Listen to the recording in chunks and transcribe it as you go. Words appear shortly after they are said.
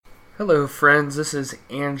Hello, friends. This is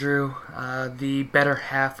Andrew, the better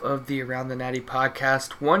half of the Around the Natty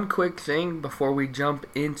podcast. One quick thing before we jump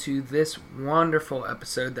into this wonderful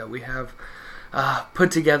episode that we have put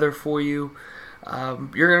together for you.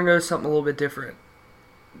 You're going to notice something a little bit different.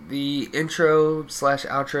 The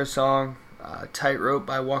intro/outro song, Tightrope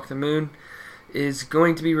by Walk the Moon, is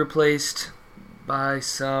going to be replaced by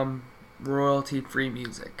some royalty-free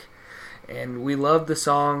music. And we love the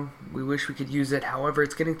song. We wish we could use it. However,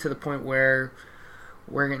 it's getting to the point where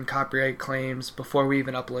we're getting copyright claims before we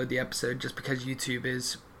even upload the episode just because YouTube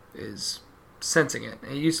is sensing it.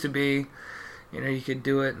 It used to be, you could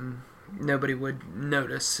do it and nobody would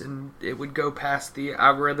notice and it would go past the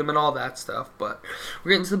algorithm and all that stuff. But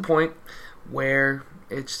we're getting to the point where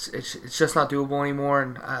it's just not doable anymore,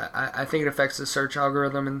 and I think it affects the search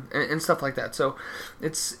algorithm and stuff like that. So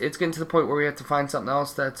it's getting to the point where we have to find something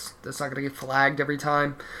else that's not going to get flagged every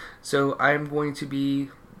time. So I'm going to be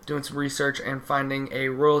doing some research and finding a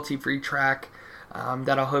royalty-free track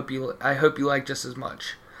that I hope you like just as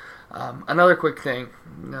much. Another quick thing,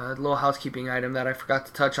 a little housekeeping item that I forgot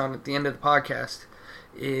to touch on at the end of the podcast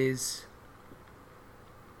is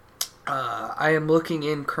I am looking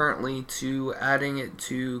in currently to adding it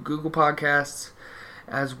to Google Podcasts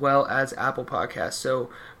as well as Apple Podcasts. So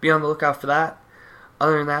be on the lookout for that.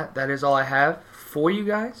 Other than that, that is all I have for you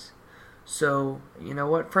guys. So, you know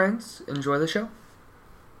what, friends? Enjoy the show.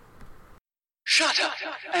 Shut up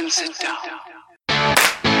and sit down.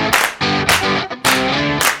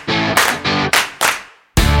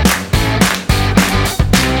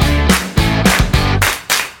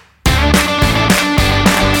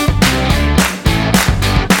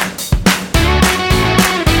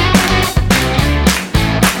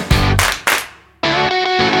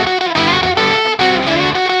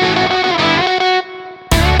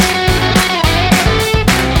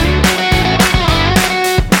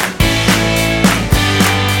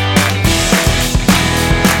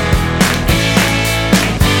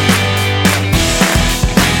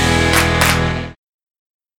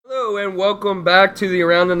 And welcome back to the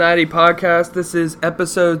Around the Natty podcast. This is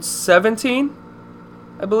episode 17,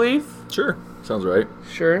 I believe. Sure, sounds right.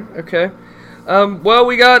 Sure, okay. Well,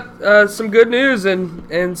 we got some good news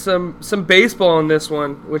and some baseball in this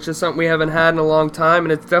one, which is something we haven't had in a long time,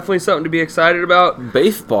 and it's definitely something to be excited about.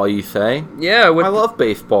 Baseball, you say? Yeah. I love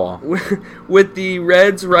baseball. With the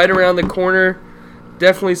Reds right around the corner,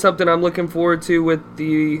 definitely something I'm looking forward to with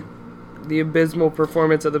the abysmal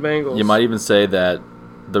performance of the Bengals. You might even say that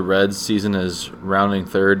the Reds season is rounding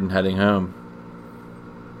third and heading home.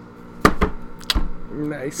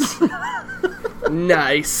 Nice.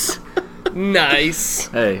 Nice.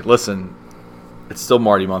 Hey, listen, it's still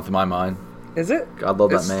Marty month in my mind. Is it? God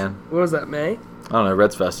love that man. What was that, May? I don't know,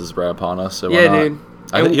 Reds Fest is right upon us, so yeah, why not? Dude.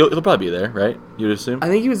 I think he'll probably be there, right? You'd assume? I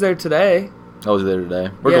think he was there today. I was there today.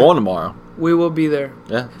 We're going tomorrow. We will be there.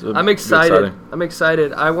 Yeah. I'm excited.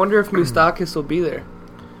 I wonder if Moustakis will be there.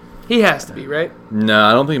 He has to be, right? No,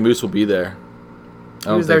 I don't think Moose will be there.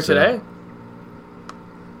 He was there today?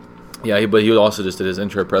 Yeah, but he also just did his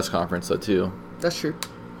intro press conference, though, too. That's true.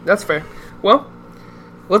 That's fair. Well,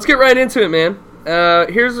 let's get right into it, man.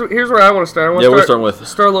 Here's where I want to start. We're starting with.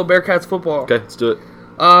 Start a little Bearcats football. Okay, let's do it.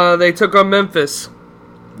 They took on Memphis.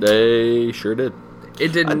 They sure did.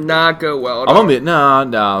 It did not go well at all.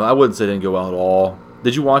 No, I wouldn't say it didn't go well at all.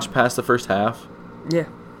 Did you watch past the first half? Yeah.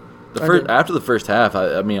 After the first half,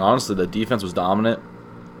 I mean, honestly, the defense was dominant.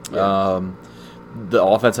 Yeah. The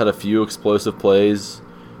offense had a few explosive plays.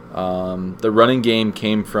 The running game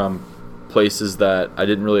came from places that I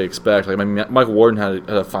didn't really expect. Like, I mean, Michael Warden had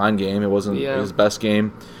a fine game. It wasn't his best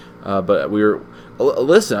game, but we were.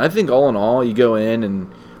 Listen, I think all in all, you go in and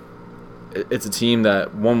it's a team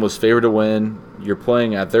that one was favored to win. You're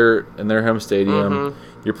playing in their home stadium.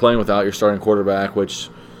 Mm-hmm. You're playing without your starting quarterback, which.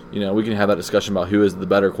 We can have that discussion about who is the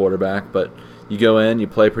better quarterback, but you go in, you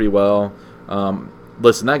play pretty well.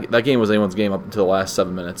 Listen, that game was anyone's game up until the last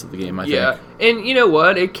 7 minutes of the game, I think. Yeah, and you know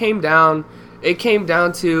what? It came down to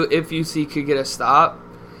if UC could get a stop,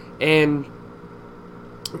 and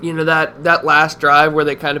that last drive where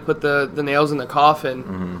they kind of put the nails in the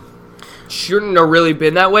coffin. Shouldn't have really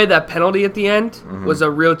been that way. That penalty at the end was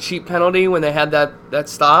a real cheap penalty when they had that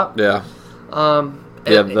stop. Yeah.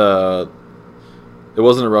 It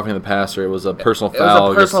wasn't a roughing the passer. It was a personal foul. It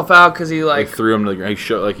was a personal foul because he threw him to the ground.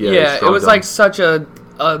 It was like such a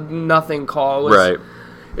nothing call. Right.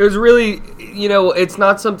 It was really, it's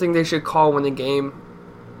not something they should call when the game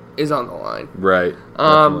is on the line. Right.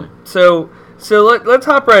 So let's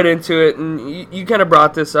hop right into it. And you kind of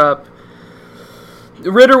brought this up.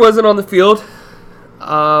 Ritter wasn't on the field.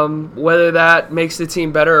 Whether that makes the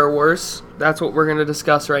team better or worse, that's what we're going to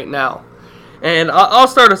discuss right now. And I'll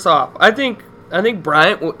start us off. I think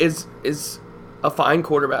Bryant is a fine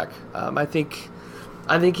quarterback. I think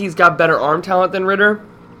he's got better arm talent than Ritter.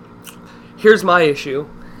 Here's my issue.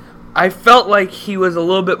 I felt like he was a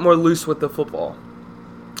little bit more loose with the football.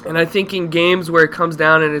 And I think in games where it comes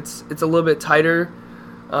down and it's a little bit tighter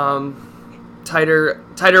of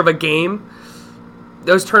a game,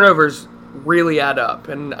 those turnovers really add up.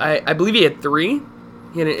 And I believe he had 3.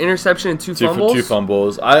 He had an interception and 2 fumbles. 2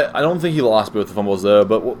 fumbles. I don't think he lost both the fumbles, though.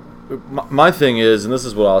 But my thing is, and this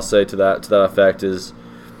is what I'll say to that effect, is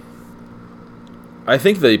I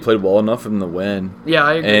think that he played well enough for him to win. Yeah,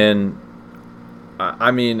 I agree. And,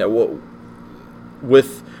 I mean,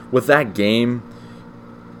 with that game,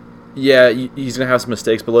 yeah, he's going to have some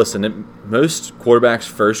mistakes. But listen, most quarterbacks'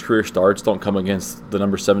 first career starts don't come against the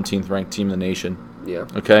number 17th ranked team in the nation. Yeah.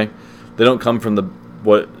 Okay? They don't come from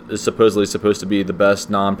what is supposedly supposed to be the best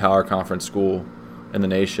non-power conference school in the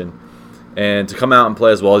nation. And to come out and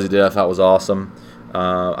play as well as he did, I thought was awesome.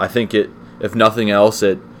 I think if nothing else,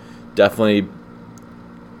 it definitely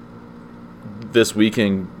this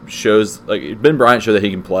weekend shows, like, Ben Bryant showed that he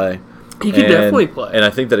can play. He can definitely play. And I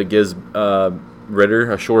think that it gives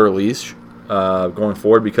Ritter a shorter leash going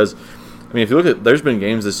forward because, I mean, if you look at, there's been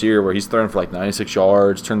games this year where he's thrown for like 96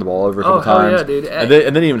 yards, turned the ball over a couple times. Yeah, dude.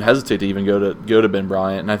 And then even hesitate to even go to Ben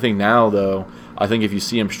Bryant. And I think now, though, if you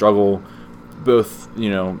see him struggle both,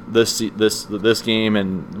 this game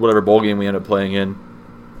and whatever bowl game we end up playing in,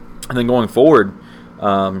 and then going forward,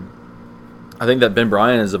 I think that Ben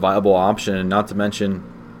Bryant is a viable option. And not to mention,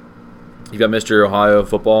 you've got Mr. Ohio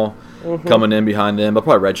football coming in behind them. I'll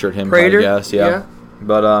probably redshirt him, Prater? I guess. Yeah.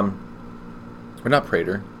 But we're not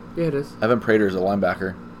Prater. Yeah, it is. Evan Prater is a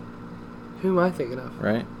linebacker. Who am I thinking of?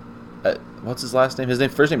 Right? What's his last name?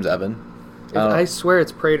 First name's Evan. I swear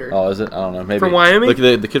it's Prater. Oh, is it? I don't know. Maybe from Wyoming. Like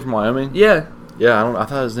the kid from Wyoming. Yeah. Yeah, I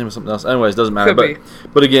thought his name was something else. Anyways, doesn't matter. Could be.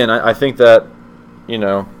 But again, I think that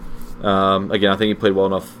again, I think he played well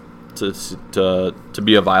enough to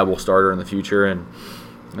be a viable starter in the future, and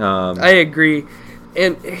I agree.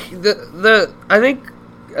 And I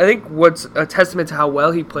think what's a testament to how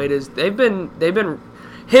well he played is they've been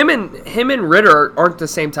him and Ritter aren't the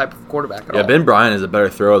same type of quarterback at all. Yeah, Ben Bryant is a better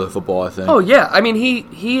thrower of the football, I think. Oh yeah, I mean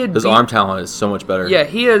his arm talent is so much better. Yeah,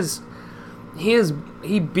 he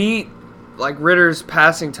beat like Ritter's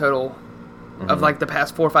passing total of like the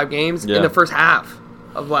past 4 or 5 games in the first half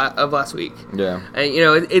of last week. Yeah, and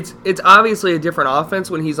it's obviously a different offense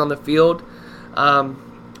when he's on the field,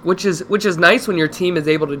 which is nice when your team is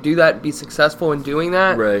able to do that and be successful in doing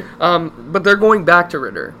that. Right. But they're going back to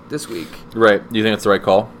Ritter this week. Right. Do you think it's the right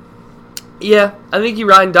call? Yeah, I think you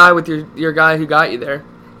ride and die with your guy who got you there.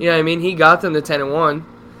 You know what I mean? He got them to 10-1.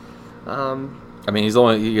 I mean,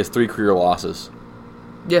 he has 3 career losses.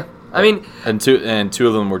 Yeah. I mean, and two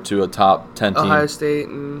of them were to a top 10 team. Ohio State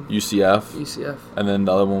and UCF. And then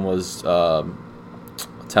the other one was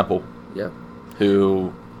Temple. Yeah.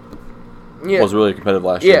 Who was really competitive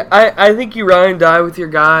last year. Yeah, I think you ride and die with your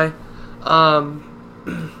guy.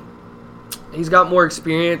 He's got more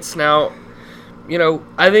experience now.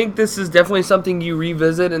 I think this is definitely something you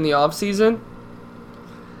revisit in the offseason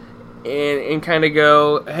and kind of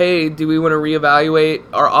go, hey, do we want to reevaluate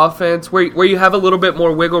our offense where you have a little bit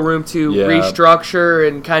more wiggle room to restructure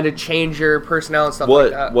and kind of change your personnel and stuff like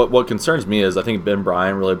that? What concerns me is I think Ben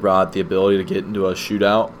Bryant really brought the ability to get into a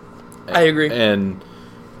shootout. I agree. And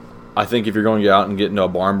I think if you're going to get out and get into a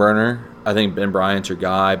barn burner, I think Ben Bryant's your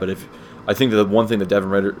guy. But I think the one thing that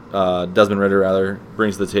Desmond Ritter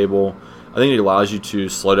brings to the table, I think it allows you to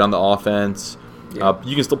slow down the offense. Yeah.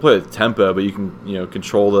 You can still play at tempo, but you can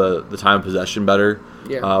control the time of possession better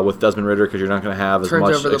with Desmond Ritter because you're not going to have as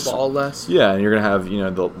much. Turns over the ball less. Yeah, and you're going to have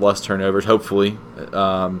the less turnovers, hopefully.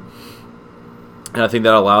 And I think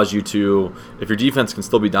that allows you to, if your defense can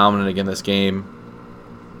still be dominant again this game,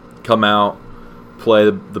 come out, play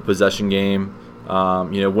the possession game,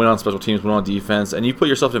 win on special teams, win on defense, and you put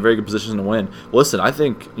yourself in a very good position to win. Listen, I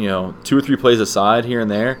think 2 or 3 plays aside here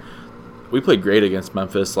and there, we played great against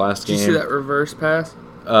Memphis last game. Did you see that reverse pass?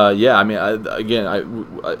 Yeah, I mean,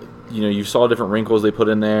 you saw different wrinkles they put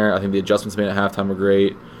in there. I think the adjustments made at halftime were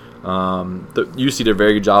great. UC did a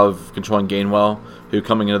very good job of controlling Gainwell, who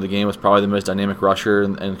coming into the game was probably the most dynamic rusher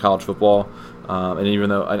in college football. And even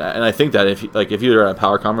though, and I think that if he were at a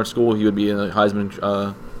power conference school, he would be in the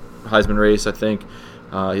Heisman race. I think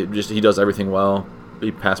he does everything well.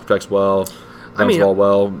 He pass protects well. Runs ball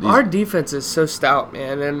well. Our defense is so stout,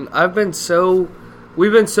 man, and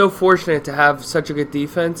we've been so fortunate to have such a good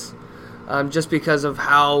defense, just because of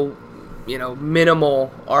how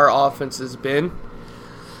minimal our offense has been.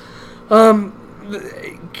 Can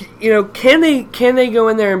they go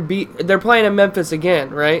in there and beat? They're playing in Memphis again,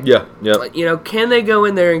 right? Yeah, yeah. Can they go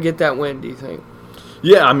in there and get that win? Do you think?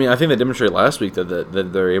 Yeah, I mean, I think they demonstrated last week that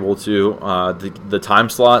they're able to. The time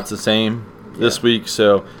slot's the same this week,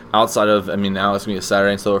 so outside of, I mean, now it's gonna be a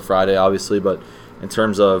Saturday instead of a Friday, obviously, but in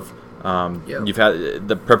terms of you've had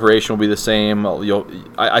the preparation will be the same.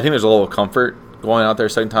 I think there's a level of comfort going out there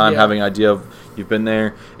second time, having an idea of you've been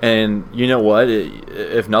there, and you know what?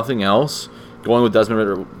 If nothing else, going with Desmond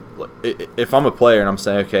Ritter. If I'm a player and I'm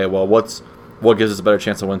saying, okay, well, what gives us a better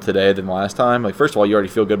chance to win today than last time? Like, first of all, you already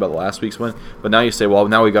feel good about the last week's win, but now you say, well,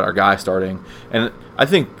 now we got our guy starting, and I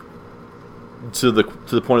think to the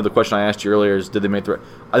point of the question I asked you earlier is, did they make the?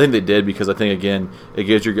 I think they did, because I think again it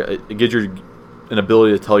gives you an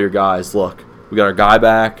ability to tell your guys, look, we got our guy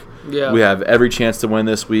back. Yeah. We have every chance to win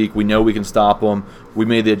this week. We know we can stop them. We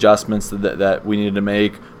made the adjustments that we needed to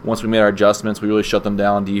make. Once we made our adjustments, we really shut them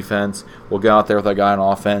down on defense. We'll go out there with our guy on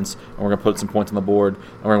offense, and we're going to put some points on the board,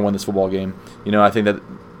 and we're going to win this football game. I think that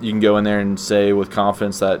you can go in there and say with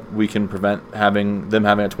confidence that we can prevent them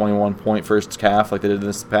having a 21-point first half like they did in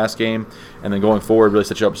this past game, and then going forward really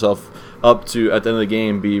set yourself up to, at the end of the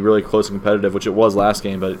game, be really close and competitive, which it was last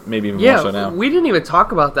game, but maybe even more so now. We didn't even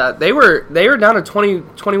talk about that. They were down a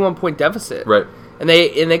 21-point deficit. Right. And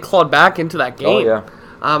they clawed back into that game. Oh, yeah.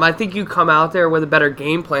 I think you come out there with a better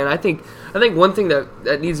game plan. I think one thing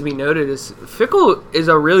that needs to be noted is Fickle is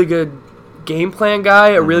a really good game plan guy,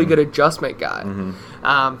 a really good adjustment guy. Mm-hmm.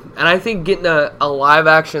 And I think getting a live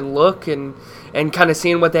action look and kind of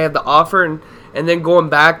seeing what they have to offer and then going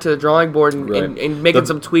back to the drawing board and making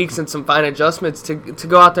some tweaks and some fine adjustments to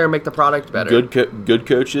go out there and make the product better. Good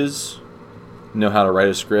coaches know how to write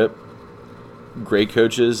a script. Great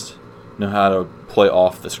coaches know how to play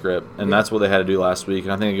off the script, and that's what they had to do last week.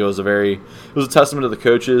 And I think it was a testament to the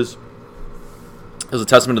coaches. It was a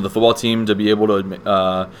testament to the football team to be able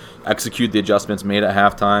to execute the adjustments made at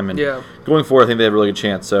halftime. And going forward, I think they have a really good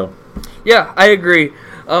chance. So, yeah, I agree.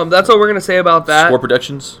 That's what we're going to say about that. Score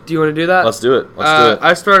predictions? Do you want to do that? Let's do it.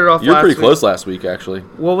 I started off last week. You were pretty close last week, actually.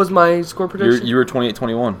 What was my score prediction? You were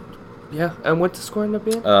 28-21. Yeah, and what the score end up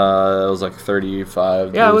being? It was like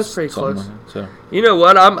 35. Yeah, it was pretty close. Like that, so. You know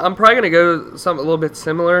what? I'm probably going to go something a little bit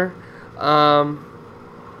similar.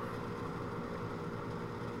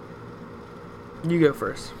 You go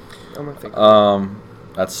first. I'm going to think.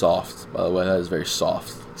 That's soft, by the way. That is very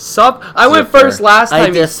soft. Soft? I went first last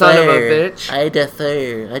time, you son of a bitch. I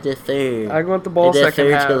defer. I want the ball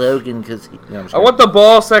second half. To Logan because I want the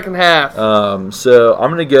ball second half. So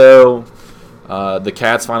I'm going to go. The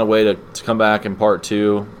Cats find a way to come back in part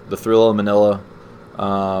 2. The Thrill of Manila.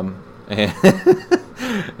 And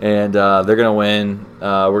they're going to win.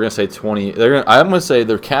 We're going to say 20. I'm going to say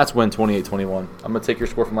the Cats win 28-21. I'm going to take your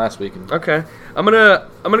score from last week. Okay. I'm gonna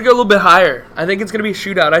go a little bit higher. I think it's going to be a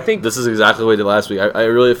shootout. I think this is exactly what we did last week. I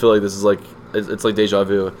really feel like this is like it's like deja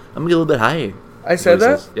vu. I'm going to get a little bit higher. I said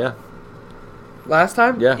that? Yeah. Last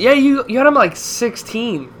time? Yeah. Yeah, you had them like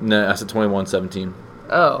 16. No, I said 21-17.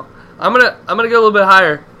 Oh. I'm gonna go a little bit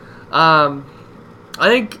higher. I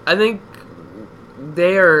think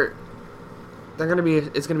they're gonna be.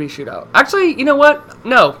 It's gonna be a shootout. Actually, you know what?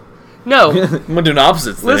 No. I'm gonna do an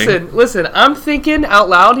opposite thing. Listen. I'm thinking out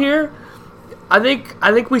loud here. I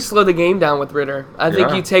think we slow the game down with Ritter. I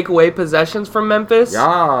think you take away possessions from Memphis.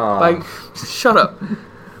 Yeah. Shut up.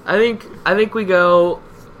 I think we go.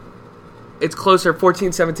 It's closer.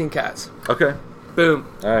 14-17 Cats. Okay. Boom.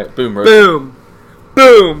 All right. Boom. Rose.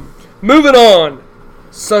 Boom. Moving on,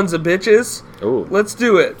 sons of bitches. Ooh. Let's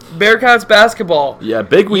do it. Bearcats basketball. Yeah,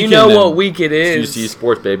 big weekend. You know what week it is. UC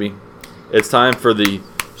Sports, baby. It's time for the...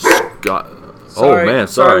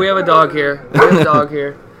 Sorry, we have a dog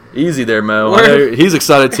here. Easy there, Mo. He's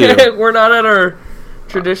excited, too. We're not at our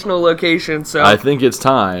traditional location, so... I think it's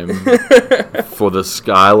time for the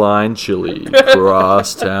Skyline Chili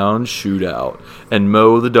Crosstown Shootout. And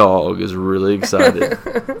Mo the dog is really excited.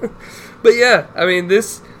 But yeah, I mean,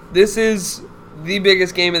 this is the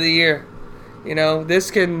biggest game of the year. You know,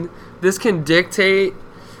 this can dictate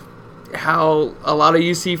how a lot of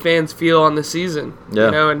UC fans feel on the season. Yeah.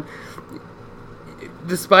 You know, and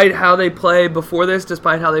despite how they play before this,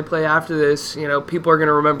 despite how they play after this, you know, people are going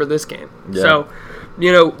to remember this game. Yeah. So,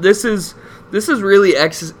 you know, this is really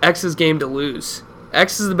X's game to lose.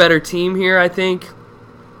 X is the better team here, I think.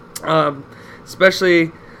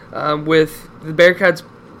 Especially with the Bearcats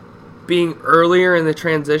being earlier in the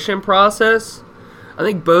transition process. I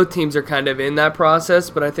think both teams are kind of in that process,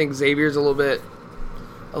 but I think Xavier's a little bit.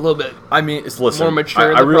 I mean, more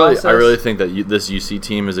mature. I really think that this UC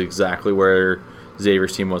team is exactly where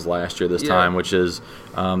Xavier's team was last year. This time, which is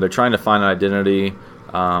they're trying to find an identity.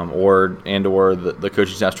 or the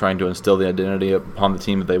coaching staff's trying to instill the identity upon the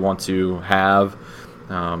team that they want to have.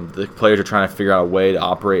 The players are trying to figure out a way to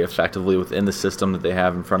operate effectively within the system that they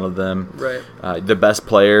have in front of them. Right. The best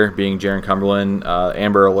player being Jaron Cumberland,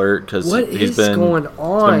 Amber Alert, because he's been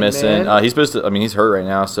missing. Man? He's supposed to. I mean, he's hurt right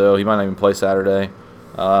now, so he might not even play Saturday.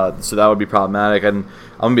 So that would be problematic. And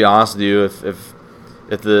I'm gonna be honest with you, if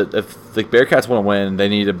the Bearcats want to win, they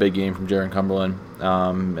need a big game from Jaron Cumberland.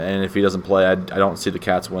 And if he doesn't play, I don't see the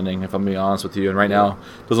Cats winning, if I'm being honest with you. And right now,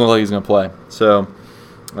 it doesn't look like he's going to play. So,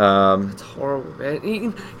 it's horrible,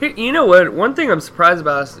 man. You know what? One thing I'm surprised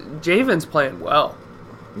about is Javen's playing well.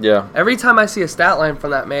 Yeah. Every time I see a stat line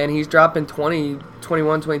from that man, he's dropping 20,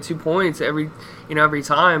 21, 22 points every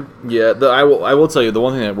time. Yeah, I will tell you, the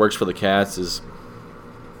one thing that works for the Cats is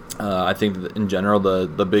I think that in general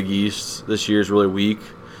the Big East this year is really weak.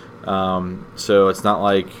 So it's not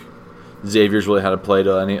like Xavier's really had to play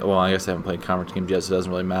to any. Well, I guess they haven't played conference games yet, so it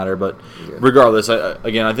doesn't really matter. But regardless, I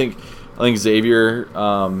think Xavier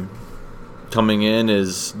coming in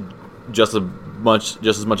is just as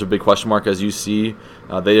much a big question mark as UC.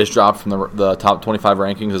 They just dropped from the top 25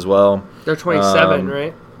 rankings as well. They're 27,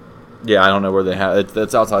 right? Yeah, I don't know where they have it.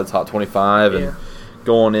 That's outside the top 25 and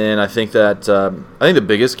going in. I think that the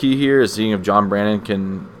biggest key here is seeing if John Brannon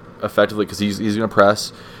can effectively, because he's going to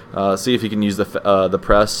press. See if he can use the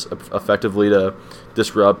press effectively to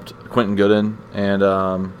disrupt Quentin Gooden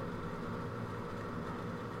and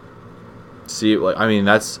see.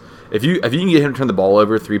 That's if you can get him to turn the ball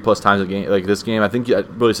over 3+ times a game like this game, I think it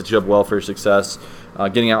really sets you up well for success.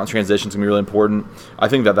 Getting out in transition is going to be really important. I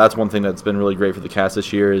think that's one thing that's been really great for the Cats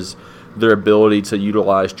this year is their ability to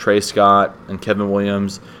utilize Trey Scott and Kevin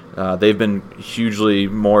Williams. They've been hugely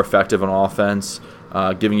more effective on offense,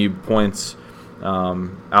 giving you points.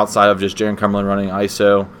 Outside of just Jaron Cumberland running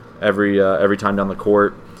ISO every time down the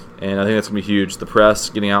court. And I think that's going to be huge. The press,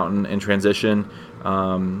 getting out in transition,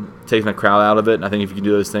 taking the crowd out of it. And I think if you can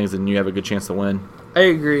do those things, then you have a good chance to win. I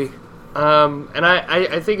agree. And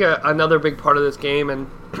I think another big part of this game, and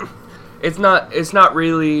it's not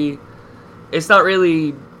really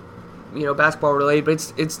basketball related,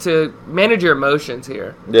 but it's to manage your emotions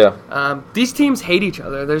here. Yeah. These teams hate each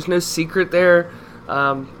other. There's no secret there.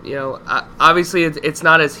 Obviously it's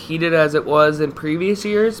not as heated as it was in previous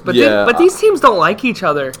years, but these teams don't like each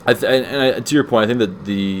other. To your point, I think that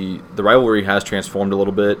the rivalry has transformed a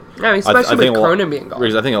little bit. Yeah, especially with Cronin being gone.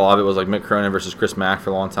 I think a lot of it was like Mick Cronin versus Chris Mack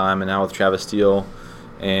for a long time, and now with Travis Steele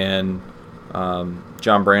and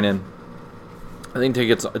John Brannon, I think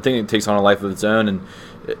it takes on a life of its own. And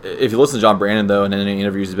if you listen to John Brannon though, in any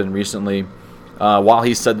interviews he's been recently, while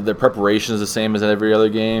he said that their preparation is the same as every other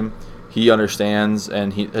game, he understands,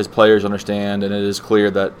 and his players understand, and it is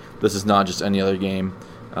clear that this is not just any other game.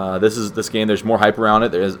 This game. There's more hype around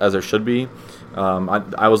it, as there should be.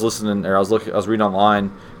 I was listening, or I was reading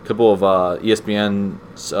online. A couple of ESPN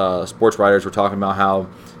sports writers were talking about how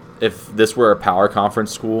if this were a power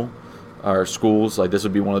conference school or schools, like this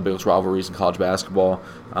would be one of the biggest rivalries in college basketball,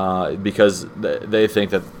 because they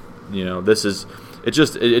think that this is. It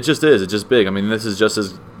just is. It's just big. I mean, this is just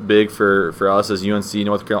as big for us as UNC,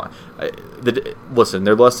 North Carolina. Listen,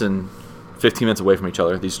 they're less than 15 minutes away from each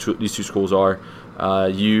other. These two schools are.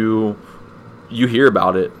 You hear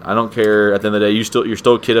about it. I don't care. At the end of the day, you're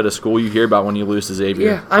still a kid at a school. You hear about when you lose to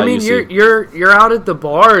Xavier. Yeah, I mean, you're out at the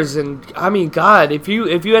bars, and I mean, God, if you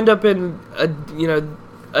end up in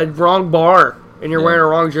a wrong bar. And you're wearing a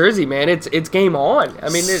wrong jersey, man. It's game on. I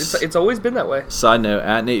mean, it's always been that way. Side note,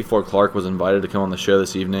 @Nate4 Clark was invited to come on the show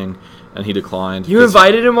this evening, and he declined. You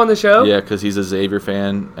invited him on the show? Yeah, because he's a Xavier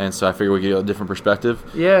fan, and so I figured we'd get a different perspective.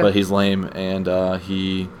 Yeah. But he's lame, and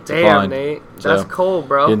he declined. Damn, Nate. So that's cold,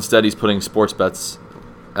 bro. Instead, he's putting sports bets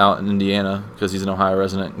out in Indiana because he's an Ohio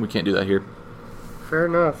resident. We can't do that here. Fair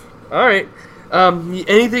enough. All right.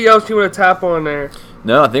 Anything else you want to tap on there?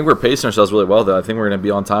 No, I think we're pacing ourselves really well, though. I think we're going to be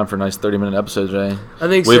on time for a nice 30-minute episode today. I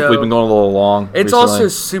think so. We've been going a little long. It's recently. Also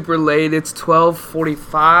super late. It's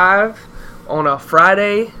 12:45 on a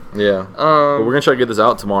Friday. Yeah. But we're going to try to get this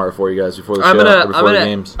out tomorrow for you guys before the show, before the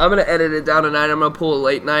games. I'm going to edit it down tonight. I'm going to pull a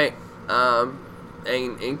late night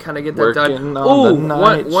and kind of get that Working done. On the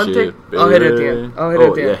night one shift, thing. baby. I'll hit it at the end.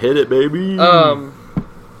 Yeah, hit it, baby.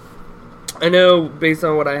 I know based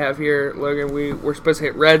on what I have here, Logan, we're supposed to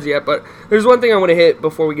hit Reds yet, but there's one thing I want to hit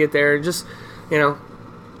before we get there and just,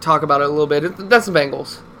 talk about it a little bit. That's the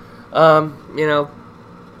Bengals.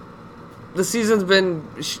 The season's been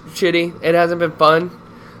shitty. It hasn't been fun.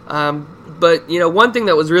 But, one thing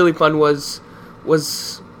that was really fun was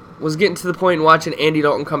was getting to the point in watching Andy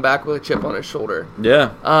Dalton come back with a chip on his shoulder.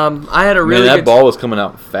 Yeah. I had a really that good ball was coming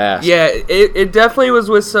out fast. Yeah, it definitely was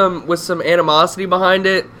with some animosity behind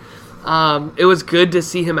it. It was good to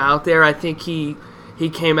see him out there. I think he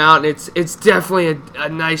came out, and it's definitely a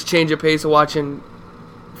nice change of pace of watching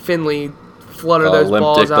Finley flutter those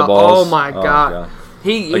balls out. Oh my god.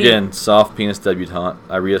 He again, soft penis debutante.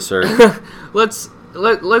 I reassert. let's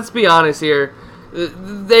be honest here.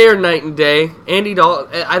 They are night and day. Andy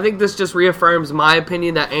Dalton. I think this just reaffirms my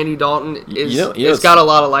opinion that Andy Dalton has got a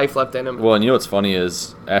lot of life left in him. Well, and you know what's funny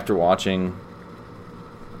is after watching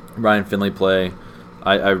Ryan Finley play,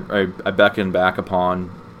 I beckon back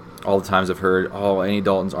upon all the times I've heard, Andy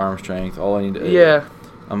Dalton's arm strength. Yeah.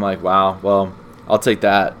 I'm like, wow. Well, I'll take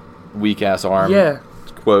that weak ass arm. Yeah.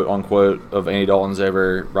 Quote unquote of Andy Dalton's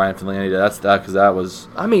over Ryan Finley. That's that because that was.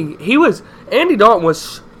 I mean, Andy Dalton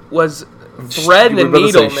was threading the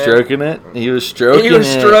needle, man. Stroking it. He was stroking it. He was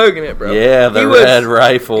stroking it, bro. Yeah, the red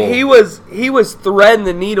rifle. He was threading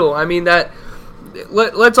the needle. I mean that.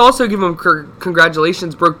 Let's also give him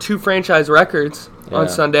congratulations. Broke 2 franchise records on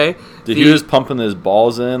Sunday. Dude, he was pumping his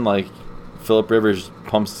balls in like Phillip Rivers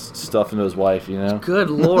pumps stuff into his wife. You know.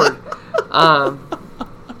 Good Lord.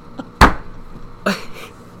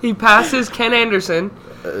 He passes Ken Anderson.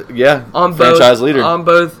 On franchise leader on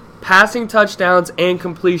both passing touchdowns and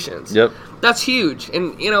completions. Yep, that's huge,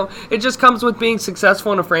 and it just comes with being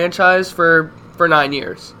successful in a franchise for 9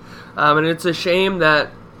 years, and it's a shame that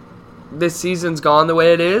this season's gone the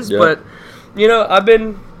way it is. Yep. But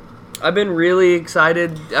I've been really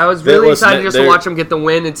excited. I was really excited just to watch him get the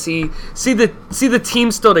win and see the team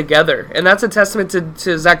still together, and that's a testament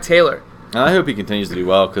to Zach Taylor. And I hope he continues to do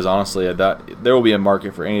well because honestly, there will be a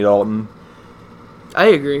market for Andy Dalton. I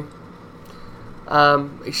agree.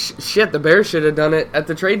 The Bears should have done it at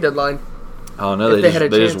the trade deadline. Oh no, they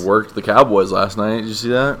just worked the Cowboys last night. Did you see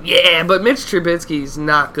that? Yeah, but Mitch Trubisky's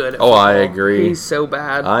not good at football. I agree. He's so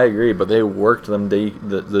bad. I agree, but they worked them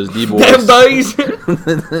those D boys. Them boys.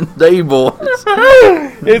 D boys.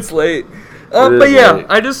 It's late. But yeah, late.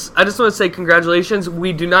 I just want to say congratulations.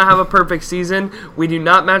 We do not have a perfect season. We do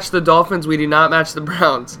not match the Dolphins. We do not match the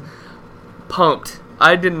Browns. Pumped.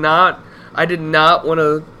 I did not want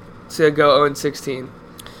to go 0-16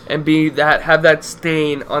 and have that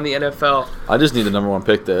stain on the NFL. I just need the number 1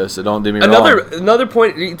 pick there, so don't do me wrong. Another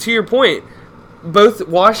point to your point. Both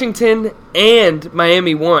Washington and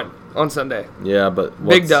Miami won on Sunday. Yeah, but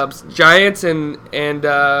big dubs. Giants and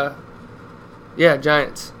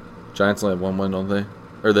Giants. Giants only have 1 win, don't they?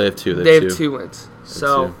 Or they have 2. They have 2 wins.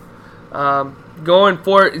 So, going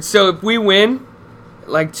forward, so if we win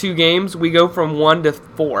like 2 games, we go from 1 to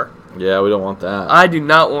 4. Yeah, we don't want that. I do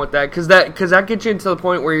not want that because that gets you into the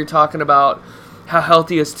point where you're talking about how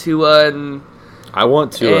healthy is Tua and. I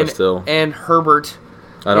want Tua still and Herbert.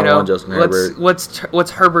 I don't want Justin Herbert.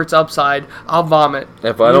 What's Herbert's upside? I'll vomit.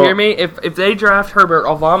 If I don't hear me, if they draft Herbert,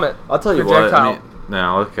 I'll vomit. I'll tell you what. I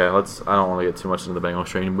don't want to get too much into the Bengals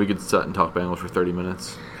train. We could sit and talk Bengals for 30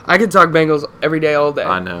 minutes. I could talk Bengals every day, all day.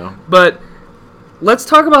 I know. But let's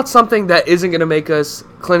talk about something that isn't going to make us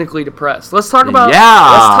clinically depressed. Let's talk about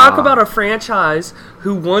a franchise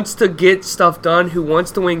who wants to get stuff done, who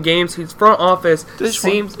wants to win games, whose front office they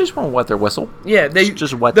just want to wet their whistle. Yeah, they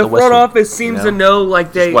just wet the whistle. The front office seems to know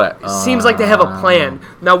seems like they have a plan.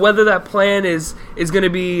 Now, whether that plan is going to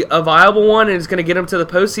be a viable one and is going to get them to the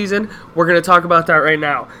postseason, we're going to talk about that right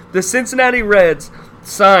now. The Cincinnati Reds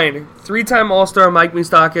signed 3-time All-Star Mike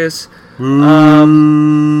Moustakas,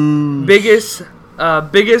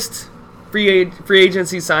 biggest free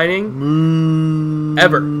agency signing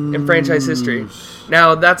ever in franchise history.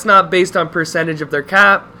 Now, that's not based on percentage of their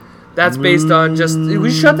cap. That's based on just... We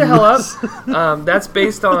shut the hell up. That's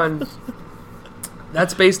based on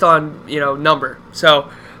number. So,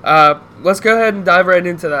 let's go ahead and dive right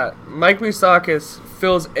into that. Mike Moustakas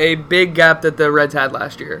fills a big gap that the Reds had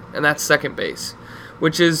last year, and that's second base,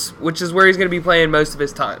 which is where he's going to be playing most of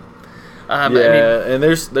his time. And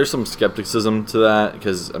there's some skepticism to that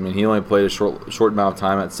because he only played a short amount of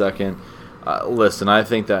time at second. Listen, I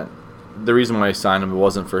think that the reason why I signed him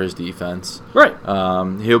wasn't for his defense. Right.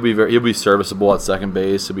 He'll be serviceable at second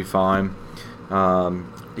base. He'll be fine.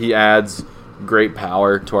 He adds great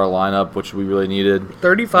power to our lineup, which we really needed.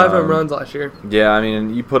 35 home runs last year. Yeah,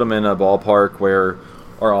 you put him in a ballpark where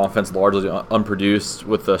our offense largely unproduced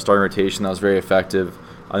with the starting rotation that was very effective.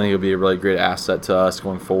 I think it'll be a really great asset to us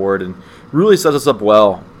going forward and really sets us up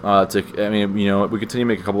well. We continue to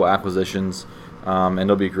make a couple of acquisitions, and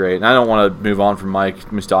it'll be great. And I don't want to move on from Mike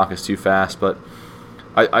Moustakas too fast, but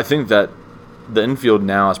I think that the infield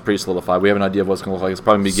now is pretty solidified. We have an idea of what's going to look like. It's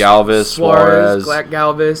probably going to be Galvis, Suarez.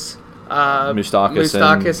 Galvis. Mustakis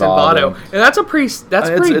and Votto. And that's pretty it's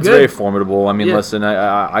good. It's very formidable. I mean, Yeah. listen,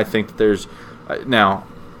 I think that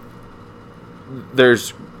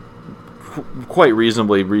there's quite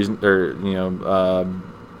reasonably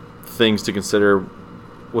things to consider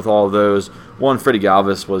with all of those. One, Freddie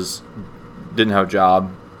Galvis didn't have a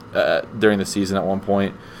job during the season at one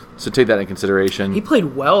point, so take that in consideration. He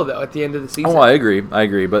played well though at the end of the season. Oh, I agree.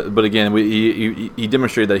 But again, he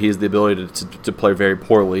demonstrated that he has the ability to play very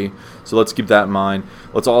poorly. So let's keep that in mind.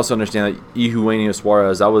 Let's also understand that Eugenio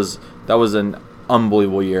Suarez, that was an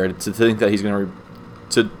unbelievable year. To think that he's going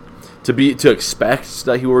to expect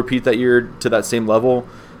that he will repeat that year to that same level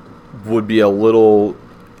would be a little.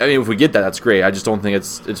 I mean, if we get that, that's great. I just don't think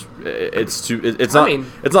it's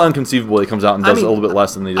not inconceivable. He comes out and does a little bit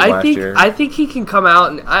less than he did last year. I think he can come out,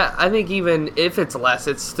 and I think even if it's less,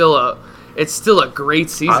 it's still a great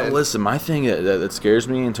season. Listen, my thing that scares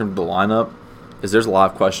me in terms of the lineup is there's a lot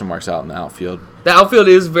of question marks out in the outfield. The outfield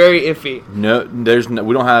is very iffy.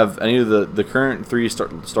 We don't have any of the current three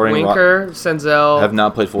starting. Winker, Senzel have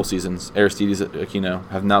not played full seasons. Aristides, Aquino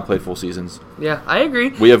have not played full seasons. Yeah, I agree.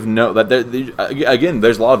 We have again.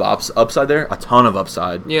 There's a lot of upside there, a ton of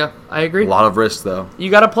upside. Yeah, I agree. A lot of risk though. You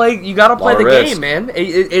gotta play the risk. game, man.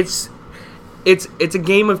 It's a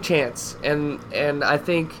game of chance, and I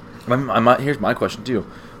think. Here's my question too.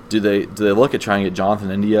 Do they look at trying to get Jonathan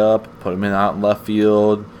India up, put him out in left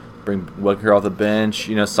field, bring Winker off the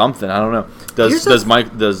bench, something? I don't know.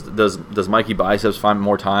 Does Mikey Biceps find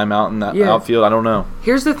more time out in that outfield? I don't know.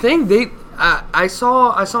 Here's the thing. I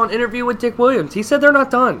saw an interview with Dick Williams. He said they're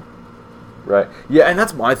not done. Right. Yeah, and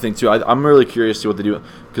that's my thing too. I'm really curious to see what they do.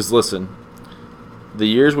 Because listen, the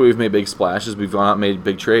years where we've made big splashes, we've gone out and made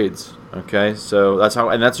big trades. Okay, so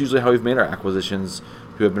that's usually how we've made our acquisitions,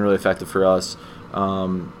 who have been really effective for us.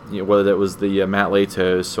 Whether that was the Matt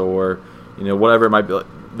Latos or whatever it might be.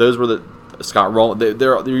 Those were the Scott Rowland.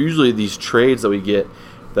 They're usually these trades that we get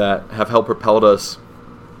that have helped propelled us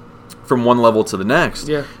from one level to the next.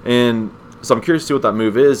 Yeah. And so I'm curious to see what that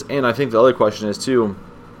move is. And I think the other question is too,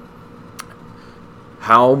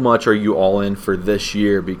 how much are you all in for this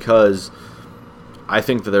year? Because I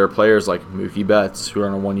think that there are players like Mookie Betts who are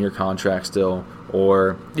on a 1-year contract still,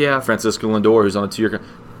 or Francisco Lindor who's on a 2-year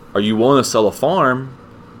contract. Are you willing to sell a farm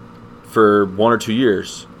for 1 or 2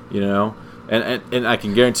 years? And I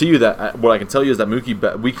can guarantee you that what I can tell you is that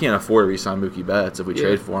we can't afford to re-sign Mookie Betts if we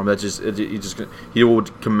trade for him. He will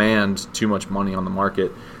command too much money on the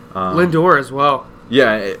market. Lindor as well.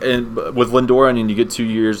 Yeah, and with Lindor, you get 2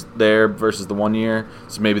 years there versus the 1 year,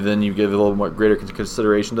 so maybe then you give a little more greater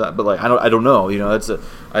consideration to that. But I don't know. That's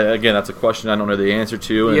a question I don't know the answer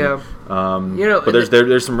to. And, but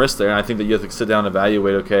there's some risk there, and I think that you have to sit down and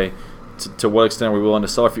evaluate. Okay, to what extent are we willing to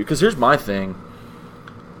sell for you? Because here's my thing: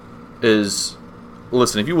 is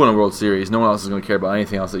listen, if you win a World Series, no one else is going to care about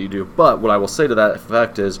anything else that you do. But what I will say to that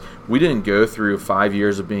effect is, we didn't go through 5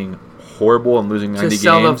 years of being horrible and losing 90 games to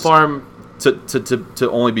sell the farm. To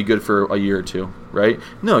only be good for a year or two, right?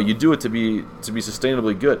 No, you do it to be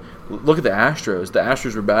sustainably good. Look at the Astros. The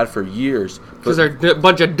Astros were bad for years because they're a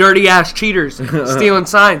bunch of dirty ass cheaters stealing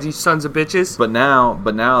signs. You sons of bitches. But now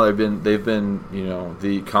they've been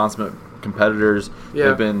the consummate competitors.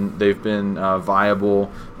 Yeah. They've been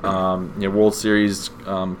viable. World Series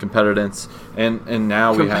competitors, and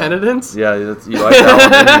now we have competitors. Yeah, you like that one,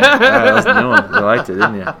 didn't you? Yeah, that was the new one. You liked it,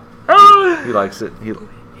 didn't you? He likes it. He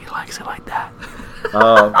likes it like that.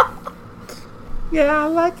 Yeah, I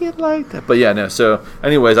like it like that. But yeah, no. So,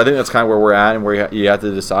 anyways, I think that's kind of where we're at, and where you have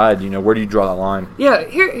to decide. Where do you draw that line? Yeah.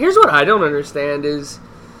 Here's what I don't understand is,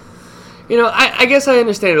 I guess I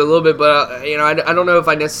understand it a little bit, but I don't know if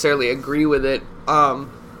I necessarily agree with it.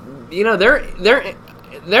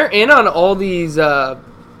 They're in on all these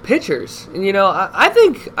pitchers, and I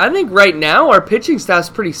think right now our pitching staff's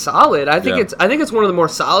pretty solid. I think it's one of the more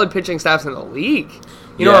solid pitching staffs in the league.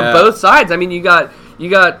 On both sides. I mean, you got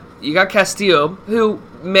Castillo, who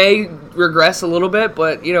may regress a little bit,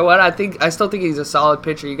 but you know what? I still think he's a solid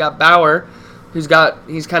pitcher. You got Bauer, he's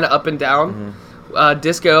kind of up and down. Mm-hmm.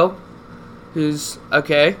 Disco, who's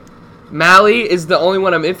okay. Malley is the only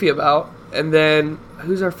one I'm iffy about, and then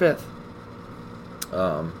who's our fifth?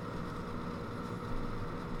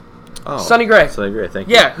 Sonny Gray. Sonny Gray, thank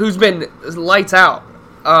you. Yeah, who's been lights out.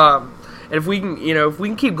 And if we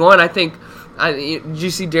can keep going, I think. Did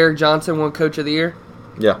you see Derek Johnson won Coach of the Year?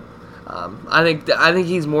 Yeah. I think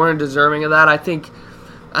he's more deserving of that. I think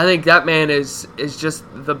that man is just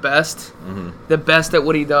the best, mm-hmm. the best at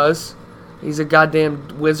what he does. He's a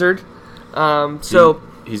goddamn wizard.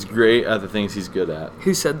 He's great at the things he's good at.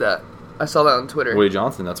 Who said that? I saw that on Twitter. Woody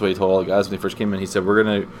Johnson. That's what he told all the guys when he first came in. He said, "We're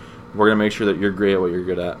gonna make sure that you're great at what you're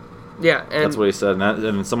good at." Yeah, and that's what he said. And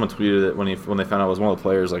then someone tweeted it when they found out it was one of the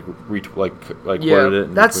players, like quoted it.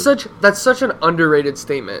 And that's such an underrated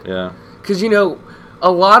statement. Yeah. Because, a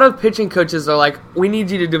lot of pitching coaches are like, we need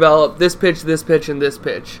you to develop this pitch, and this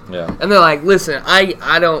pitch. Yeah. And they're like, listen,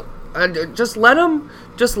 just let them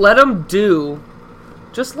do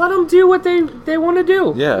what they want to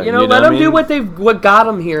do. Yeah. Let them do what got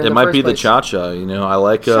them here. It might be the cha-cha, I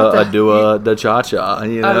like the cha-cha, I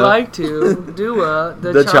like to do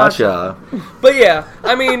the cha-cha. But yeah,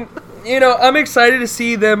 I'm excited to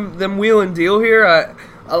see them wheel and deal here.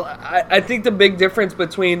 I think the big difference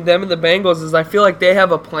between them and the Bengals is I feel like they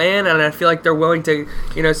have a plan, and I feel like they're willing to,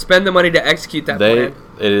 spend the money to execute that plan.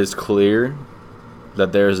 It is clear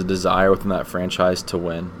that there is a desire within that franchise to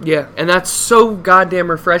win. Yeah, and that's so goddamn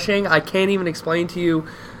refreshing. I can't even explain to you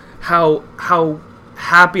how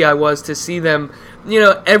happy I was to see them.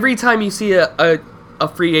 Every time you see a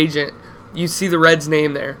free agent, you see the Reds'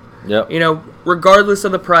 name there. Yep. Regardless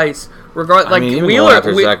of the price. Even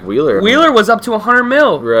Zach Wheeler. Wheeler was up to $100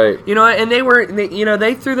 million. Right. And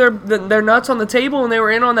they threw their nuts on the table and they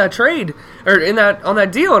were in on that trade or on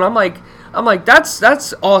that deal. And I'm like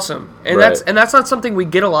that's awesome. And right. that's not something we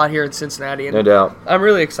get a lot here in Cincinnati. And no doubt. I'm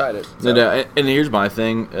really excited. So. No doubt. And here's my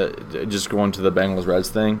thing. Just going to the Bengals Reds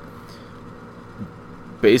thing.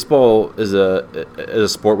 Baseball is a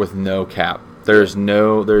sport with no cap. There's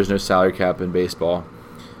no salary cap in baseball.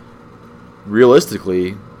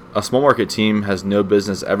 Realistically, a small market team has no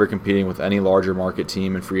business ever competing with any larger market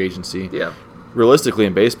team in free agency. Yeah. Realistically,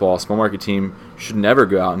 in baseball, a small market team should never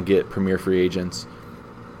go out and get premier free agents.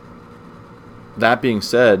 That being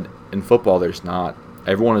said, in football, there's not.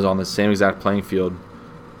 Everyone is on the same exact playing field.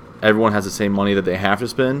 Everyone has the same money that they have to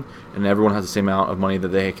spend, and everyone has the same amount of money that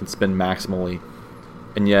they can spend maximally.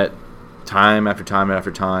 And yet, time after time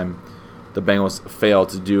after time, the Bengals fail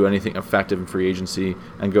to do anything effective in free agency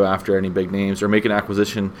and go after any big names or make an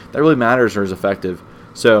acquisition that really matters or is effective.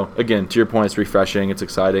 So, again, to your point, it's refreshing. It's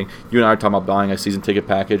exciting. You and I are talking about buying a season ticket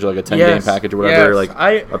package, like a 10-game package or whatever,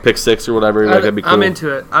 a pick six or whatever. That'd be cool. I'm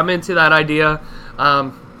into it. I'm into that idea.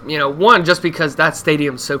 One, just because that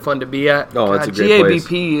stadium's so fun to be at. Oh, it's a great place.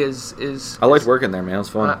 GABP is I liked working there, man. It was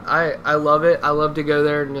fun. I love it. I love to go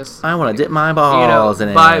there and just... I want to dip my balls in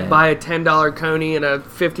it. Buy a $10 coney and a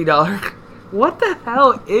 $50... What the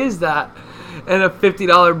hell is that? And a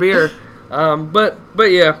 $50 beer. But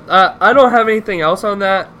yeah, I don't have anything else on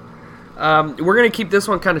that. We're gonna keep this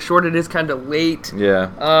one kind of short. It is kind of late.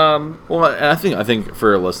 Yeah. Well, I think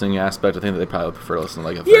for a listening aspect, I think that they probably prefer to listen to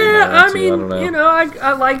like a 30 minute.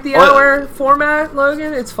 I like the hour format,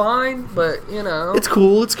 Logan. It's fine, but it's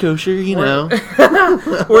cool. It's kosher.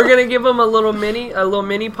 We're gonna give them a little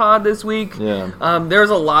mini pod this week. Yeah.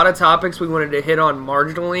 There's a lot of topics we wanted to hit on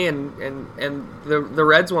marginally, and the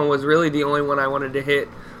Reds one was really the only one I wanted to hit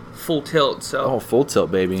full tilt. So full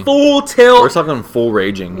tilt, baby. Full tilt. We're talking full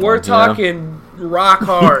raging. We're talking rock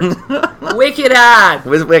hard. Wicked hard.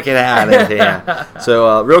 With wicked hard. Yeah.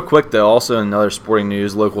 So real quick though, also another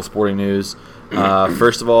local sporting news.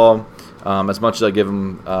 First of all, as much as I give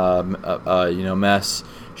them mess,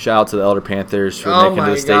 shout out to the Elder Panthers for making it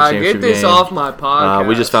to the state championship game. Get this off my podcast.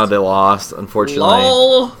 We just found they lost, unfortunately.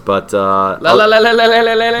 Lol. But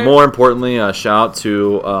more importantly, shout out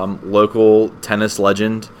to local tennis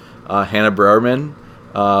legend Hannah Browerman,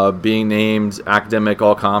 being named academic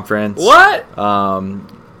all-conference. What?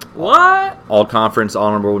 What? All-conference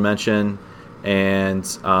honorable mention and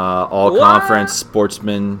all-conference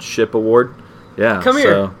sportsmanship award. Yeah. Come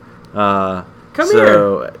here. Come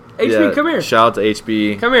here. HB, come here. Shout out to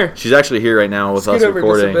HB. Come here. She's actually here right now with us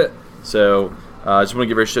recording. Just a bit. So I just want to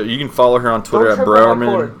give her a show. You can follow her on Twitter at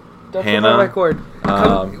Browerman. Hannah.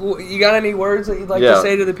 You got any words that you'd like to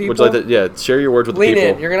say to the people? Would you like to, share your words with the people.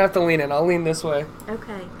 Lean in. You're going to have to lean in. I'll lean this way.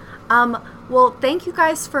 Okay. Well, thank you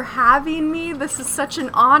guys for having me. This is such an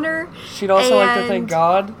honor. She'd also like to thank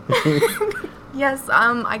God. Yes,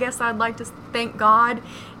 I guess I'd like to thank God.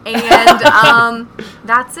 And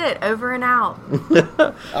that's it. Over and out.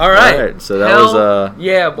 All right. So that was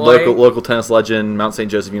boy. Local tennis legend, Mount St.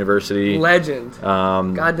 Joseph University. Legend.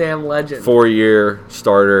 Goddamn legend. 4-year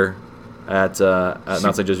starter at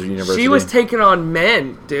Mount St. Joseph University. She was taking on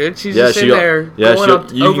men, dude. She's just in there going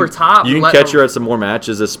up over top. You can catch her at some more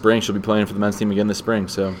matches this spring. She'll be playing for the men's team again this spring.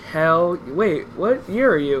 So. Wait, what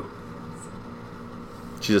year are you?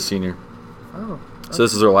 She's a senior. Oh. So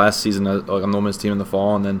this is her last season on the women's team in the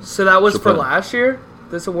fall, and then. So that was for last year.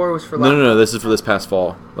 This award was for last. No. This is for this past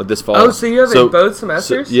fall, like this fall. Oh, so you have it in both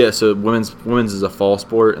semesters? So women's is a fall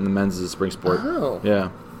sport, and the men's is a spring sport. Oh. Yeah.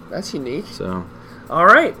 That's unique. So. All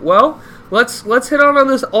right. Well, let's hit on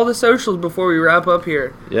all the socials before we wrap up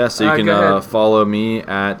here. Yeah, so you can follow me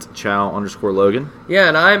at chow_Logan. Yeah,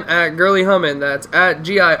 and I'm at Girly Hummin. That's at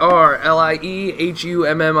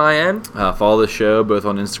GIRLIEHUMMIN. Follow the show both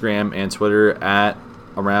on Instagram and Twitter at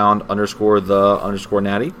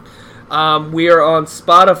around_the_Nati. We are on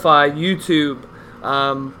Spotify, YouTube.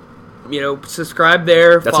 Subscribe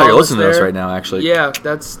there. That's how you're listening to us right now, actually. Yeah,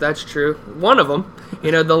 that's true. One of them.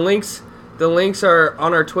 The links are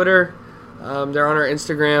on our Twitter. They're on our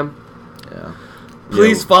Instagram. Yeah.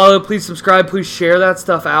 Please follow. Please subscribe. Please share that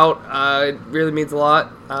stuff out. It really means a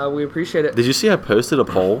lot. We appreciate it. Did you see I posted a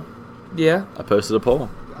poll? Yeah. I posted a poll.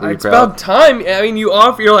 It's about time. I mean,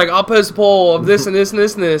 you're like, I'll post a poll of this and this and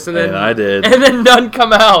this and this, and then I did, and then none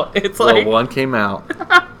come out. It's like one came out.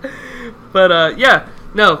 But yeah,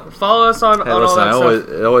 no. Follow us on all that stuff.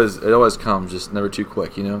 It always comes, just never too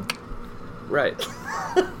quick, Right.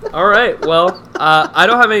 All right. Well, I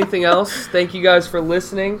don't have anything else. Thank you guys for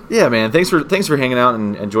listening. Yeah, man. Thanks for hanging out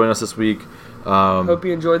and joining us this week. Hope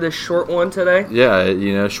you enjoyed this short one today.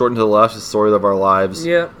 Yeah, short and to the left, the story of our lives.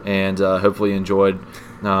 Yeah. And hopefully you enjoyed.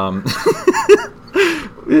 Anyways,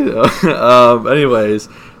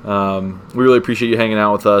 we really appreciate you hanging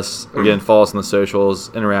out with us. Again, follow us on the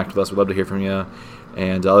socials, interact with us. We'd love to hear from you.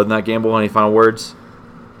 And other than that, Gamble, any final words?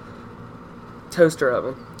 Toaster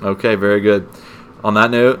oven. Okay, very good. On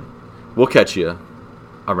that note, we'll catch you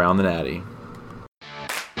around the Natty.